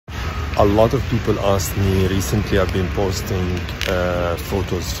A lot of people asked me recently, I've been posting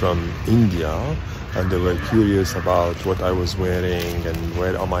photos from India, and they were curious about what I was wearing and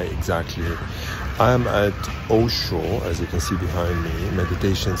where am I exactly. I'm at Osho, as you can see behind me,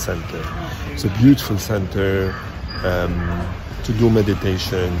 Meditation Centre. It's a beautiful center to do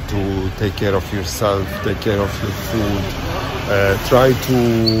meditation, to take care of yourself, take care of your food, try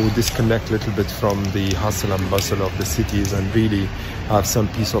to disconnect a little bit from the hustle and bustle of the cities and really have some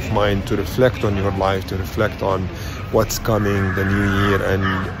peace of mind to reflect on your life, to reflect on what's coming, the new year,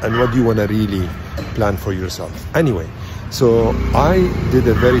 and what you want to really plan for yourself. Anyway, so I did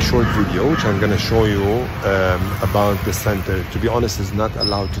a very short video which I'm going to show you about the center. To be honest, it's not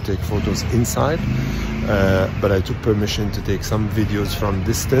allowed to take photos inside, but I took permission to take some videos from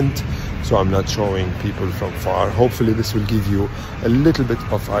distant, so I'm not showing people from far. Hopefully this will give you a little bit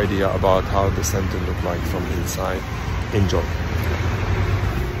of idea about how the center look like from inside. Enjoy.